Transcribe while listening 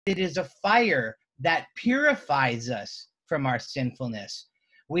it is a fire that purifies us from our sinfulness.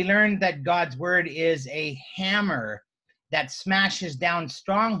 We learned that God's word is a hammer that smashes down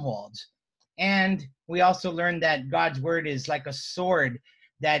strongholds. And we also learned that God's word is like a sword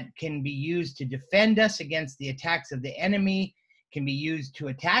that can be used to defend us against the attacks of the enemy, can be used to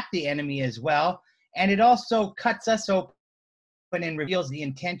attack the enemy as well. And it also cuts us open and reveals the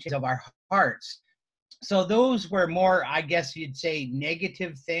intentions of our hearts. So those were more, I guess you'd say,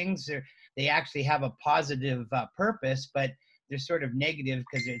 negative things. They actually have a positive purpose, but they're sort of negative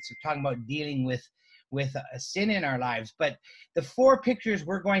because it's talking about dealing with a sin in our lives. But the 4 pictures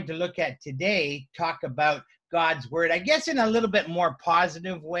we're going to look at today talk about God's word, I guess in a little bit more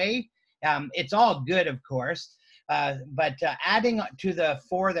positive way. It's all good, of course. But adding to the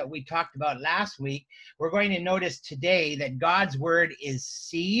 4 that we talked about last week, we're going to notice today that God's word is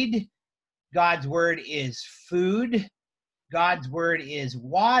seed, God's word is food, God's word is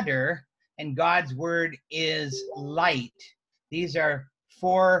water, and God's word is light. These are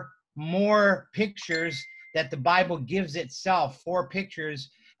 4 more pictures that the Bible gives itself, 4 pictures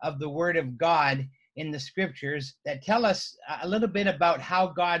of the word of God in the scriptures that tell us a little bit about how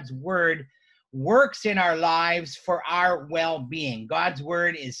God's word works in our lives for our well-being. God's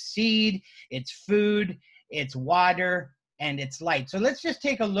word is seed, it's food, it's water, and it's light. So let's just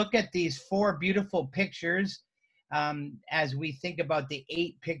take a look at these 4 beautiful pictures as we think about the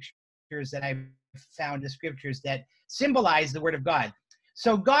 8 pictures that I've found in scriptures that symbolize the word of God.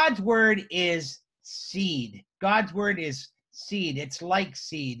 So God's word is seed. God's word is seed. It's like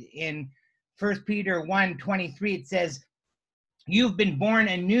seed. In 1 Peter 1:23, it says, "You've been born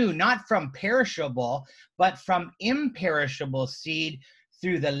anew, not from perishable, but from imperishable seed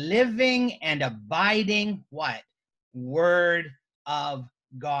through the living and abiding," what? Word of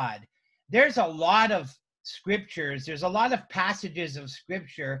God. There's a lot of scriptures, there's a lot of passages of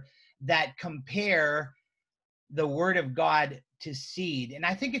scripture that compare the word of God to seed. And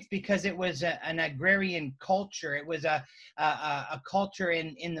I think it's because it was an agrarian culture. It was a culture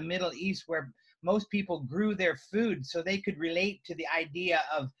in the Middle East where most people grew their food, so they could relate to the idea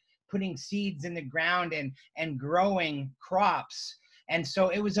of putting seeds in the ground and growing crops. And so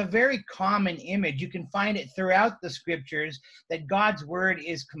it was a very common image. You can find it throughout the scriptures that God's word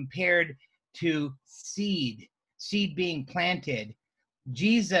is compared to seed being planted.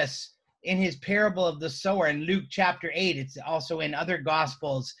 Jesus, in his parable of the sower in Luke chapter 8, it's also in other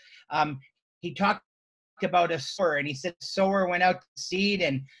gospels, he talked about a sower, and he said the sower went out to seed,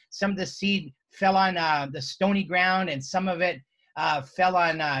 and some of the seed fell on the stony ground, and some of it fell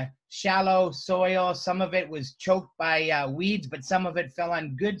on shallow soil. Some of it was choked by weeds, but some of it fell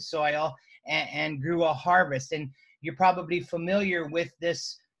on good soil and grew a harvest. And you're probably familiar with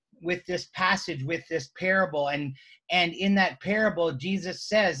this passage, with this parable. And in that parable, Jesus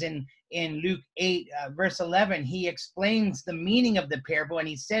says in Luke 8, verse 11, he explains the meaning of the parable, and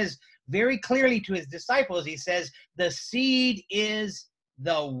he says very clearly to his disciples, he says, the seed is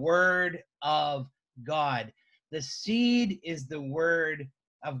the word of God. The seed is the word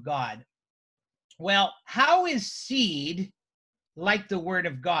of God. Well, how is seed like the word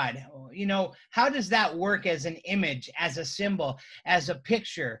of God? You know, how does that work as an image, as a symbol, as a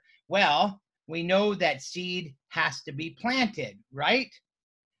picture? Well, we know that seed has to be planted, right?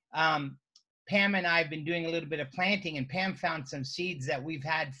 Pam and I have been doing a little bit of planting, and Pam found some seeds that we've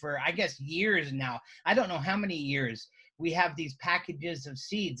had for, I guess, years now. I don't know how many years. We have these packages of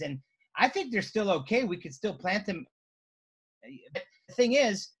seeds, and I think they're still okay. We could still plant them. But the thing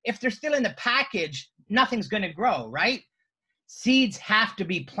is, if they're still in the package, nothing's going to grow, right? Seeds have to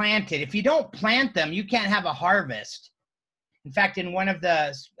be planted. If you don't plant them, you can't have a harvest. In fact, in one of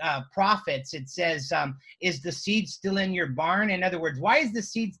the prophets, it says, is the seed still in your barn? In other words, why is the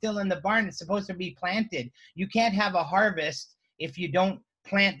seed still in the barn? It's supposed to be planted. You can't have a harvest if you don't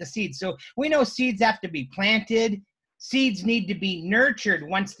plant the seed. So we know seeds have to be planted. Seeds need to be nurtured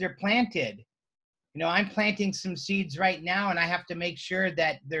once they're planted. You know, I'm planting some seeds right now, and I have to make sure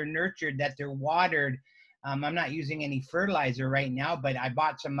that they're nurtured, that they're watered. I'm not using any fertilizer right now, but I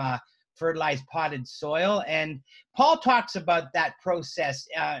bought some fertilized potted soil. And Paul talks about that process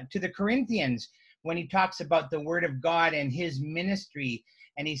to the Corinthians when he talks about the word of God and his ministry.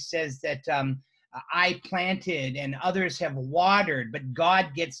 And he says that I planted and others have watered, but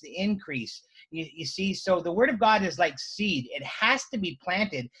God gets the increase. You see, so the word of God is like seed. It has to be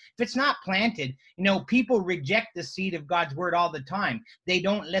planted. If it's not planted, you know, people reject the seed of God's word all the time. They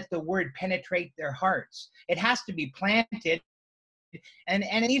don't let the word penetrate their hearts. It has to be planted, and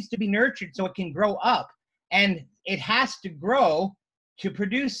it needs to be nurtured so it can grow up. And it has to grow to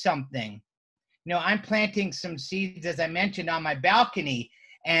produce something. You know, I'm planting some seeds, as I mentioned, on my balcony.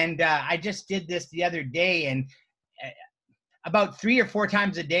 And I just did this the other day, and about 3 or 4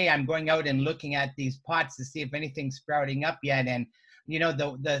 times a day, I'm going out and looking at these pots to see if anything's sprouting up yet. And you know,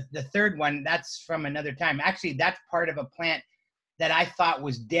 the third one, that's from another time. Actually, that's part of a plant that I thought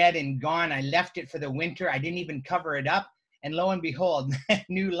was dead and gone. I left it for the winter. I didn't even cover it up. And lo and behold,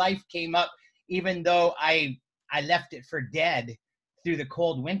 new life came up, even though I left it for dead through the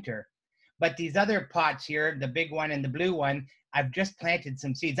cold winter. But these other pots here, the big one and the blue one, I've just planted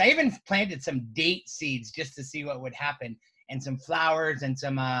some seeds. I even planted some date seeds just to see what would happen, and some flowers and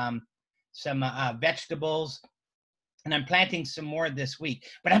some vegetables. And I'm planting some more this week.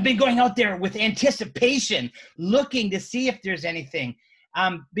 But I've been going out there with anticipation, looking to see if there's anything,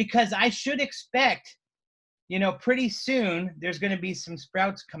 because I should expect, you know, pretty soon there's going to be some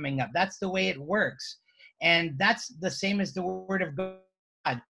sprouts coming up. That's the way it works. And that's the same as the Word of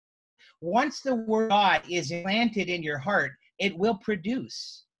God. Once the Word of God is planted in your heart, it will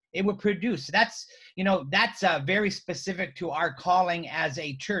produce. It will produce. That's, you know, that's very specific to our calling as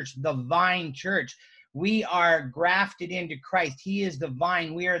a church, the Vine Church. We are grafted into Christ. He is the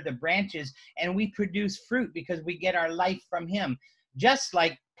vine. We are the branches, and we produce fruit because we get our life from him, just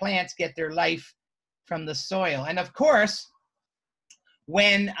like plants get their life from the soil. And of course,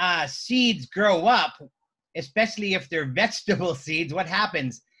 when seeds grow up, especially if they're vegetable seeds, what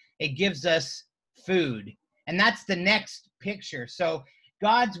happens? It gives us food. And that's the next picture. So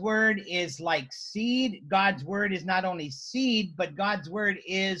God's word is like seed. God's word is not only seed, but God's word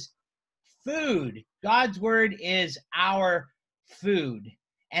is food. God's word is our food.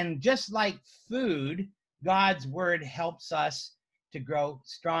 And just like food, God's word helps us to grow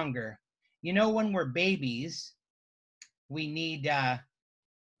stronger. You know, when we're babies, we need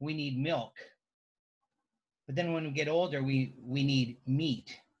milk. But then when we get older, we need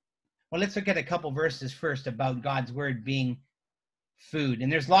meat. Well, let's look at a couple verses first about God's word being food.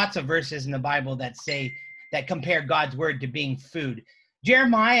 And there's lots of verses in the Bible that compare God's word to being food.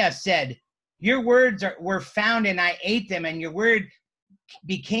 Jeremiah said, "Your words were found and I ate them, and your word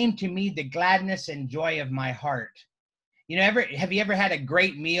became to me the gladness and joy of my heart." You know, have you ever had a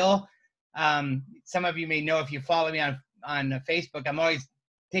great meal? Some of you may know, if you follow me on Facebook, I'm always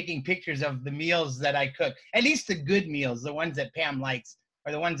taking pictures of the meals that I cook, at least the good meals, the ones that Pam likes,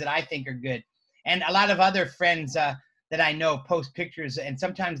 or the ones that I think are good. And a lot of other friends that I know post pictures, and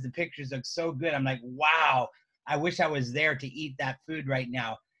sometimes the pictures look so good. I'm like, wow, I wish I was there to eat that food right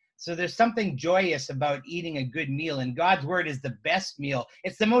now. So there's something joyous about eating a good meal, and God's word is the best meal.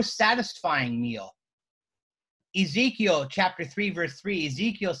 It's the most satisfying meal. Ezekiel chapter 3, verse 3,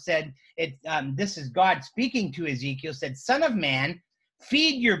 Ezekiel said, this is God speaking to Ezekiel, said, "Son of man,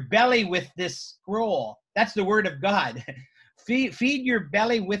 feed your belly with this scroll." That's the word of God. Feed your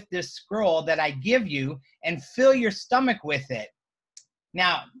belly with this scroll that I give you, and fill your stomach with it.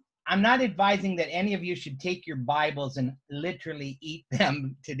 Now, I'm not advising that any of you should take your Bibles and literally eat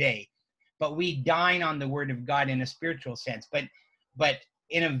them today, but we dine on the word of God in a spiritual sense. But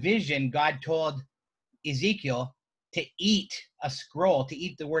in a vision, God told Ezekiel to eat a scroll, to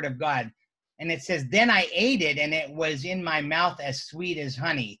eat the word of God. And it says, "Then I ate it, and it was in my mouth as sweet as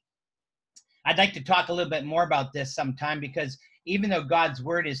honey." I'd like to talk a little bit more about this sometime, because even though God's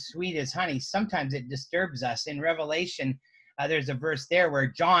word is sweet as honey, sometimes it disturbs us. In Revelation, there's a verse there where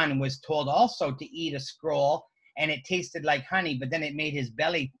John was told also to eat a scroll, and it tasted like honey, but then it made his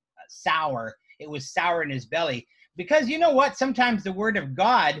belly sour. It was sour in his belly. Because you know what? Sometimes the word of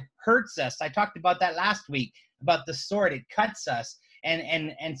God hurts us. I talked about that last week, about the sword. It cuts us.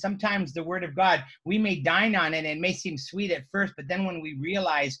 And sometimes the word of God, we may dine on it, and it may seem sweet at first, but then when we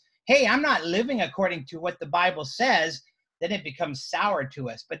realize, hey, I'm not living according to what the Bible says, then it becomes sour to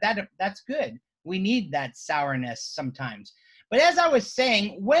us. But that's good. We need that sourness sometimes. But as I was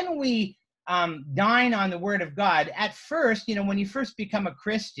saying, when we dine on the word of God, at first, you know, when you first become a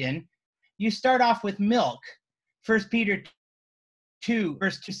Christian, you start off with milk. 1 Peter 2,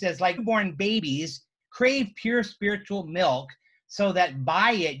 verse 2 says, "Like newborn babies, crave pure spiritual milk, so that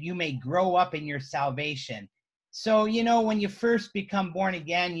by it you may grow up in your salvation." So, you know, when you first become born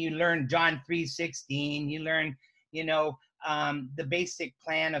again, you learn John 3:16, you learn, you know, the basic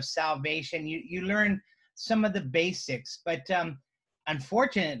plan of salvation. You learn some of the basics, but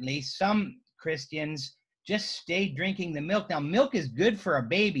unfortunately, some Christians just stay drinking the milk. Now, milk is good for a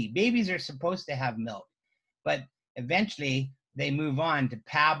baby. Babies are supposed to have milk, but eventually they move on to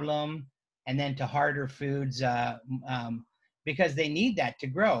pablum and then to harder foods because they need that to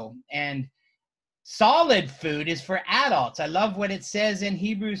grow. And solid food is for adults. I love what it says in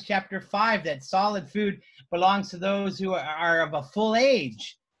Hebrews chapter 5, that solid food belongs to those who are of a full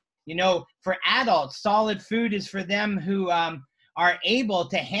age. You know, for adults, solid food is for them who are able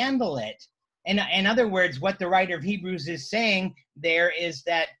to handle it. And in other words, what the writer of Hebrews is saying there is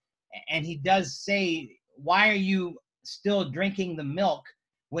that, and he does say, why are you still drinking the milk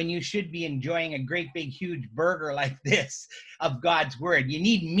when you should be enjoying a great big huge burger like this of God's word? You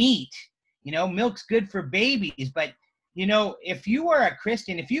need meat. You know, milk's good for babies, but you know, if you are a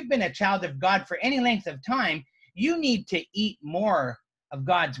Christian, if you've been a child of God for any length of time, you need to eat more of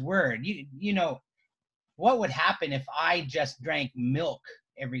God's word. You know, what would happen if I just drank milk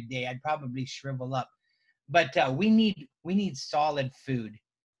every day? I'd probably shrivel up. But we need solid food,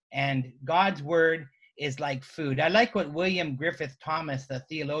 and God's word is like food. I like what William Griffith Thomas, the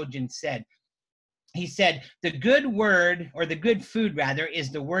theologian, said. He said, the good word, or the good food rather, is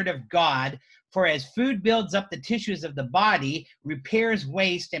the word of God. For as food builds up the tissues of the body, repairs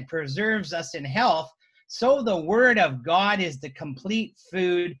waste, and preserves us in health, so the word of God is the complete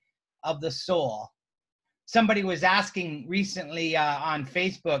food of the soul. Somebody was asking recently on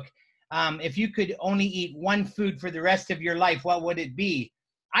Facebook, if you could only eat one food for the rest of your life, what would it be?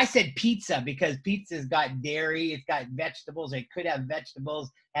 I said pizza, because pizza's got dairy, it's got vegetables, it could have vegetables,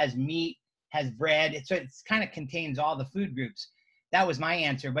 has meat, has bread. So it kind of contains all the food groups. That was my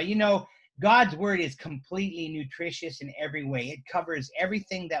answer. But you know, God's word is completely nutritious in every way. It covers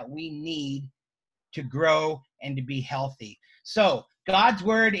everything that we need to grow and to be healthy. So God's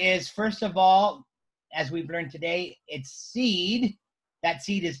word is, first of all, as we've learned today, it's seed. That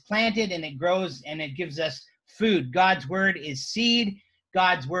seed is planted and it grows and it gives us food. God's word is seed.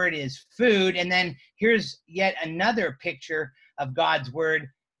 God's word is food. And then here's yet another picture of God's word.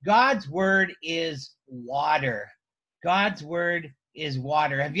 God's word is water. God's word is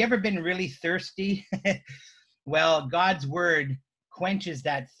water. Have you ever been really thirsty? Well, God's word quenches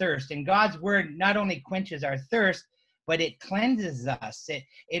that thirst. And God's word not only quenches our thirst, but it cleanses us.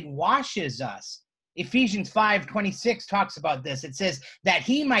 It washes us. Ephesians 5:26 talks about this. It says that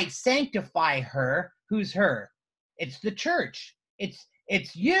he might sanctify her. Who's her? It's the church.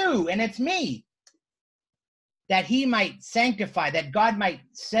 It's you and it's me. That he might sanctify, that God might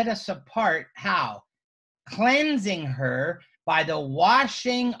set us apart. How? Cleansing her by the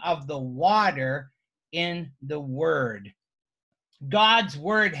washing of the water in the word. God's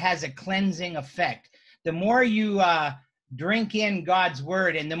word has a cleansing effect. The more you drink in God's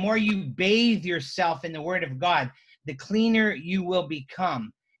word and the more you bathe yourself in the word of God, the cleaner you will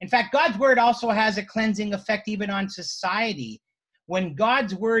become. In fact, God's word also has a cleansing effect even on society. When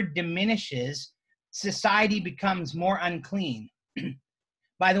God's word diminishes, society becomes more unclean.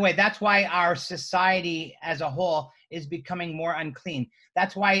 By the way, that's why our society as a whole is becoming more unclean.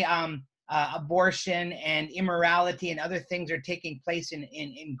 That's why abortion and immorality and other things are taking place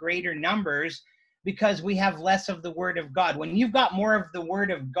in greater numbers, because we have less of the word of God. When you've got more of the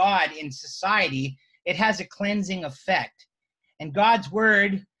word of God in society, it has a cleansing effect. And God's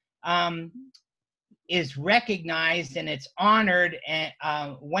word is recognized and it's honored. And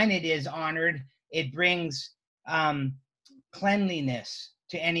when it is honored, it brings cleanliness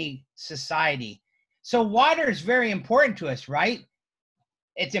to any society. So water is very important to us, right?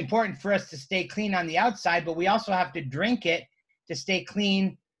 It's important for us to stay clean on the outside, but we also have to drink it to stay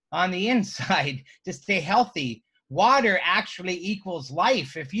clean on the inside, to stay healthy. Water actually equals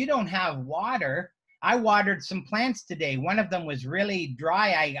life. If you don't have water, I watered some plants today. One of them was really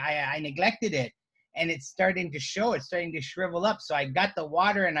dry. I neglected it, and it's starting to show. It's starting to shrivel up. So I got the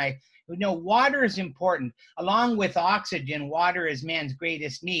water, and water is important. Along with oxygen, water is man's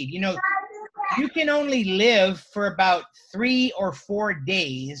greatest need. You know, you can only live for about 3 or 4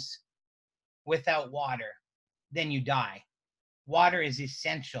 days without water. Then you die. Water is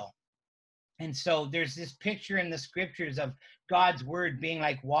essential. And so there's this picture in the scriptures of God's word being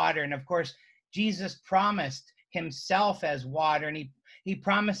like water. And of course, Jesus promised himself as water, and he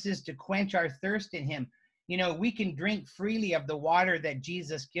promises to quench our thirst in him. You know, we can drink freely of the water that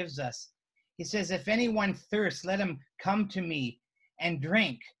Jesus gives us. He says, if anyone thirsts, let him come to me and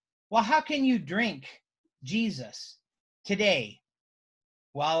drink. Well, how can you drink Jesus today?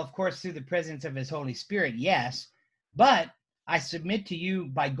 Well, of course, through the presence of his Holy Spirit, yes. But I submit to you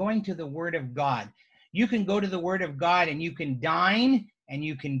by going to the Word of God. You can go to the Word of God and you can dine and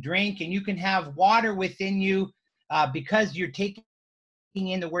you can drink and you can have water within you because you're taking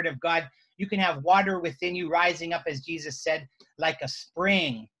in the Word of God. You can have water within you rising up, as Jesus said, like a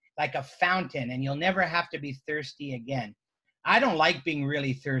spring, like a fountain, and you'll never have to be thirsty again. I don't like being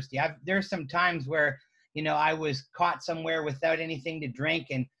really thirsty. There's some times where, you know, I was caught somewhere without anything to drink,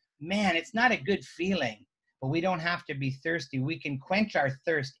 and man, it's not a good feeling. But we don't have to be thirsty. We can quench our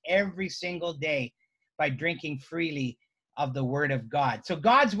thirst every single day by drinking freely of the Word of God. So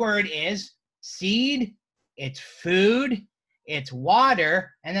God's Word is seed, it's food, it's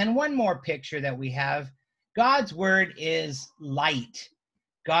water. And then one more picture that we have, God's word is light.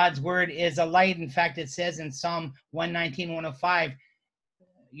 God's word is a light. In fact, it says in Psalm 119, 105,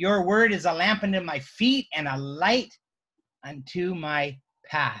 your word is a lamp unto my feet and a light unto my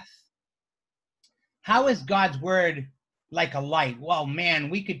path. How is God's word like a light? Well, man,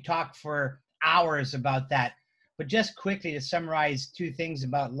 we could talk for hours about that. But just quickly to summarize two things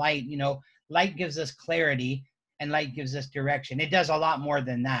about light, light gives us clarity and light gives us direction. It does a lot more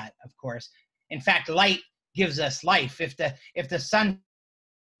than that, of course. In fact, light gives us life. If the sun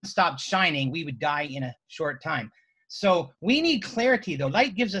stopped shining, we would die in a short time. So we need clarity, though.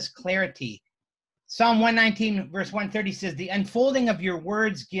 Light gives us clarity. Psalm 119, verse 130 says, the unfolding of your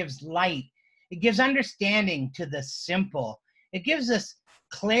words gives light. It gives understanding to the simple. It gives us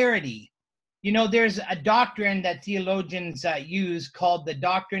clarity. There's a doctrine that theologians use called the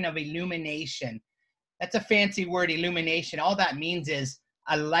doctrine of illumination. That's a fancy word, illumination. All that means is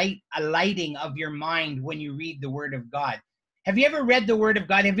a lighting of your mind when you read the Word of God. Have you ever read the Word of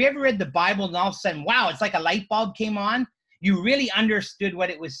God? Have you ever read the Bible and all of a sudden, wow, it's like a light bulb came on? You really understood what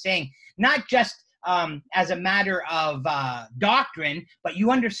it was saying, not just as a matter of doctrine, but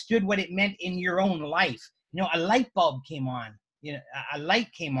you understood what it meant in your own life. A light bulb came on. A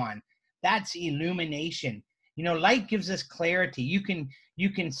light came on. That's illumination. Light gives us clarity. You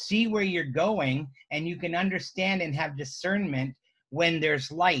can see where you're going, and you can understand and have discernment when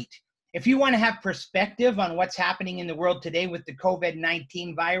there's light. If you want to have perspective on what's happening in the world today with the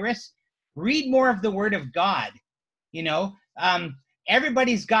COVID-19 virus, read more of the Word of God.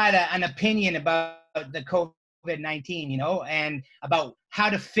 Everybody's got an opinion about the COVID-19, and about how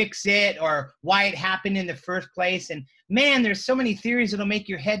to fix it or why it happened in the first place. And man, there's so many theories that'll make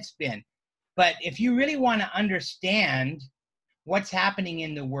your head spin. But if you really want to understand what's happening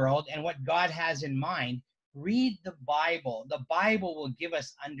in the world and what God has in mind, read the Bible. The Bible will give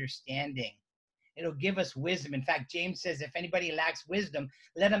us understanding. It'll give us wisdom. In fact, James says, if anybody lacks wisdom,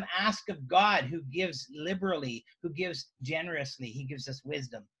 let him ask of God, who gives liberally, who gives generously. He gives us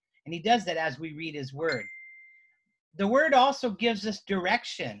wisdom. And he does that as we read his word. The word also gives us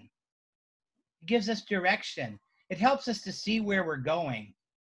direction. It gives us direction. It helps us to see where we're going.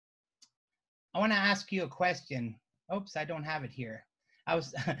 I want to ask you a question. Oops, I don't have it here. I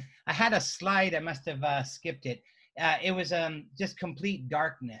had a slide. I must have skipped it. It was just complete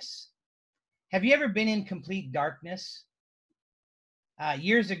darkness. Have you ever been in complete darkness?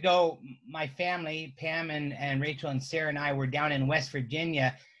 Years ago, my family, Pam and Rachel and Sarah and I, were down in West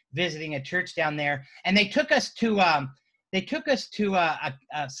Virginia visiting a church down there, and they took us to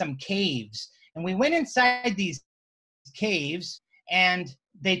some caves, and we went inside these caves, and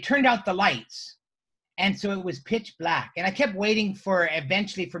they turned out the lights. And so it was pitch black. And I kept waiting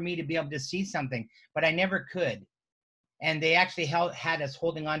eventually for me to be able to see something, but I never could. And they actually had us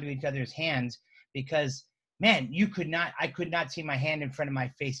holding on to each other's hands because, man, I could not see my hand in front of my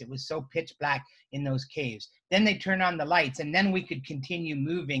face. It was so pitch black in those caves. Then they turned on the lights, and then we could continue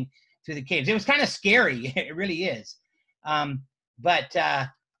moving through the caves. It was kind of scary. It really is. But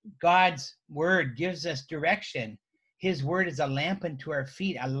God's word gives us direction. His word is a lamp unto our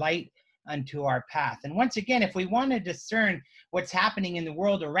feet, a light unto our path. And once again, if we want to discern what's happening in the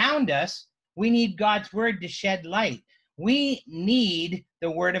world around us, we need God's word to shed light. We need the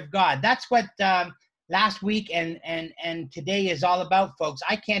word of God. That's what last week and today is all about, folks.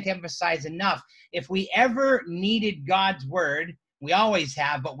 I can't emphasize enough. If we ever needed God's word, we always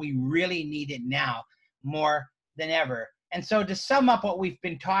have, but we really need it now more than ever. And so to sum up what we've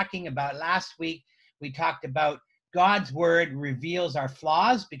been talking about, last week we talked about God's word reveals our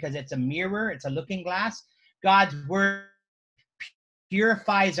flaws because it's a mirror, it's a looking glass. God's word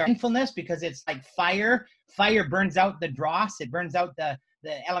purifies our sinfulness because it's like fire. Fire burns out the dross. It burns out the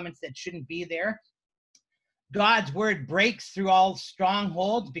elements that shouldn't be there. God's word breaks through all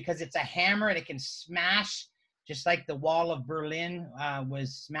strongholds because it's a hammer and it can smash, just like the wall of Berlin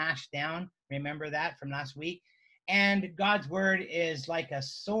was smashed down. Remember that from last week? And God's word is like a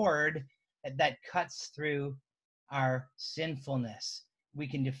sword that cuts through our sinfulness. We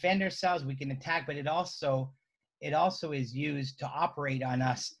can defend ourselves, we can attack, but it also is used to operate on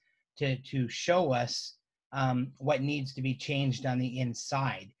us, to show us what needs to be changed on the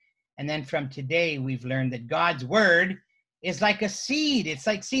inside. And then from today, we've learned that God's word is like a seed. It's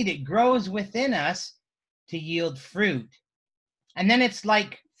like seed. It grows within us to yield fruit. And then it's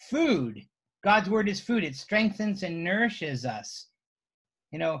like food. God's word is food. It strengthens and nourishes us.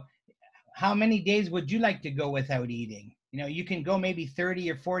 How many days would you like to go without eating? You can go maybe 30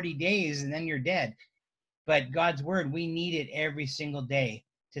 or 40 days and then you're dead. But God's word, we need it every single day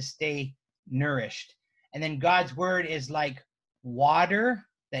to stay nourished. And then God's word is like water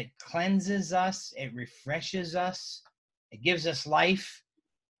that cleanses us, it refreshes us, it gives us life.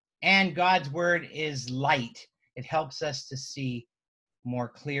 And God's word is light. It helps us to see more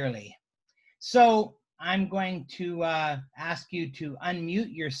clearly. So I'm going to ask you to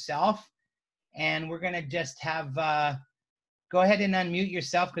unmute yourself, and we're going to just have, go ahead and unmute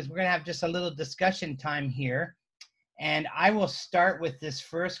yourself, because we're going to have just a little discussion time here. And I will start with this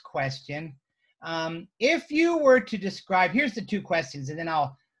first question. If you were to describe, here's the two questions, and then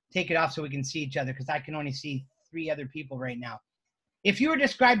I'll take it off so we can see each other, because I can only see 3 other people right now. If you were to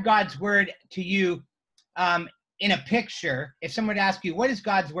describe God's word to you in a picture, if someone would ask you, what is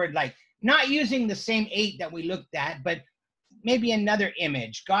God's word like? Not using the same 8 that we looked at, but maybe another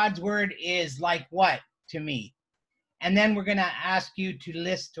image. God's word is like what to me? And then we're going to ask you to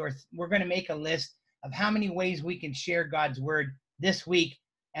list, or we're going to make a list of how many ways we can share God's word this week.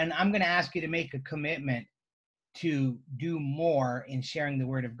 And I'm going to ask you to make a commitment to do more in sharing the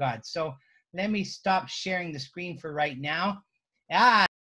word of God. So let me stop sharing the screen for right now.